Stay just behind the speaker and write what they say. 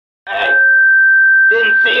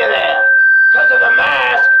See you there. Because of the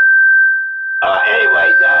mask.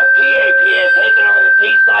 Anyways, T-Ape here, taking over the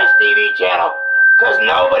TSlice TV channel. Because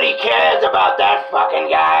nobody cares about that fucking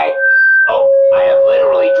guy. Oh, I have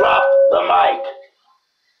literally dropped the mic.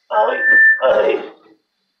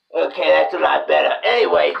 Okay, that's a lot better.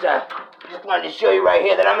 Anyways, just wanted to show you right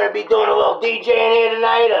here that I'm going to be doing a little DJing here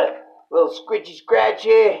tonight. A little scritchy scratch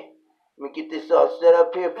here. Let me get this all set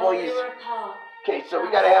up here for you. Okay, so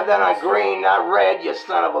we got to have that on green, not red, you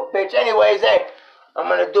son of a bitch. Anyways, hey, I'm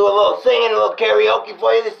going to do a little singing, a little karaoke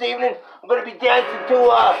for you this evening. I'm going to be dancing to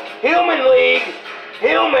Human League,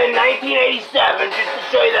 Human 1987, just to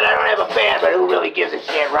show you that I don't have a band, but who really gives a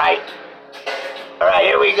shit, right? Alright,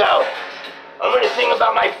 here we go. I'm going to sing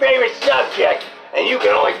about my favorite subject, and you can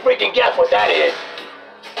only freaking guess what that is.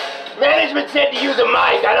 Management said to use a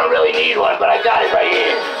mic. I don't really need one, but I got it right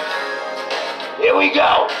here. Here we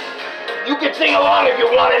go. You can sing along if you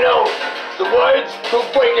want to know the words to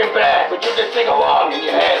Breaking Bad, but you can sing along in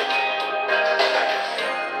your head.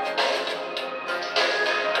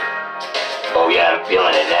 Oh yeah, I'm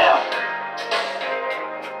feeling it now.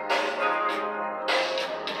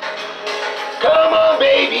 Come on,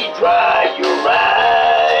 baby, dry your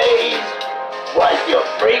eyes. Wipe your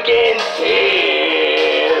freaking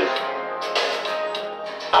tears.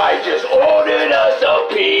 I just ordered us a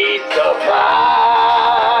pizza pie.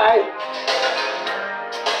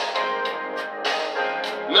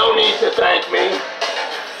 No need to thank me.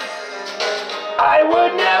 I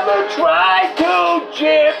would never try to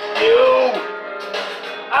gyp you.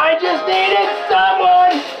 I just needed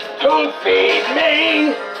someone to feed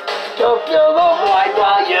me. To fill the void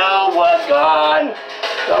while you were gone.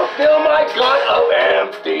 To fill my gut of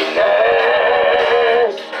emptiness.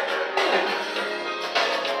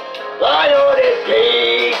 I ordered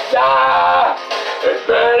pizza. It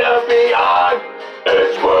better be on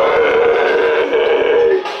its way.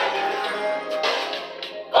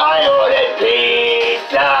 I ordered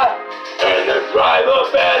pizza. And the driver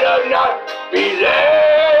better not be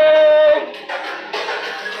late.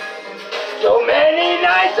 So many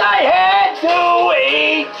nights I had to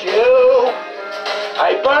eat you.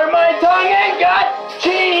 I burned my tongue and got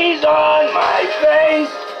cheese on my face.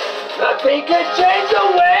 Nothing could change the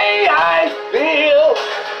way I feel.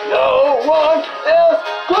 No one else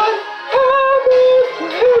could have it.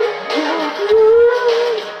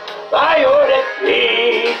 I ordered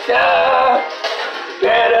pizza.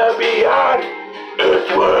 Better be on its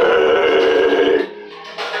way.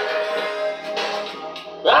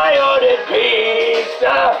 I ordered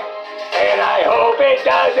pizza, and I hope it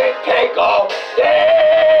doesn't take all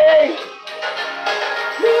day.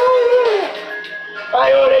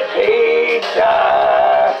 I ordered pizza.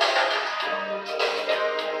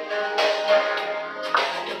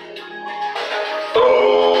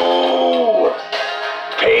 Ooh,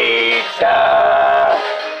 pizza.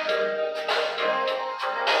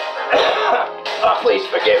 Oh, please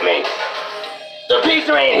forgive me. The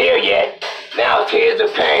pizza ain't here yet. Now tears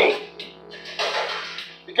of pain.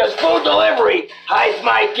 Because food delivery hides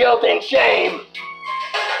my guilt and shame.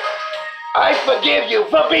 I forgive you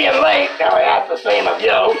for being late. Now I ask the same of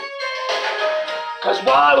you. Because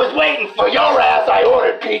while I was waiting for your ass, I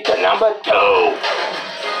ordered pizza number 2.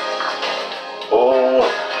 Ooh,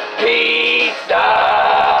 pizza.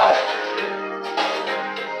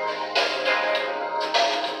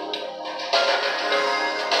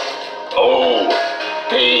 Ooh,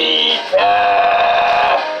 pizza.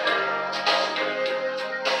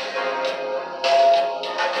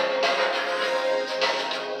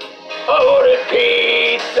 Ordered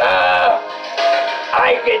pizza.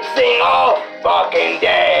 I could sing all fucking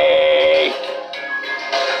day.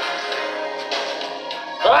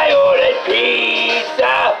 I ordered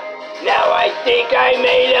pizza. Now I think I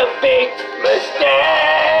made a big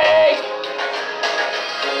mistake.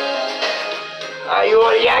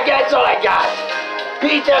 Yeah, that's all I got.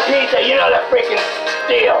 Pizza, pizza, you know the freaking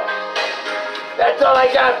steal. That's all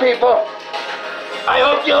I got, people. I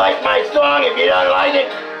hope you like my song. If you don't like it,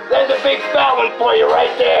 there's a big fat one for you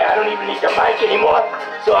right there. I don't even need the mic anymore.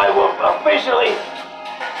 So I will officially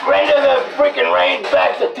render the freaking reins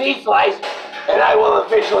back to TSlice, and I will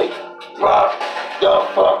officially drop the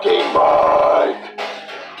fucking mic.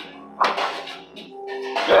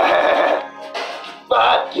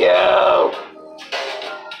 Fuck you.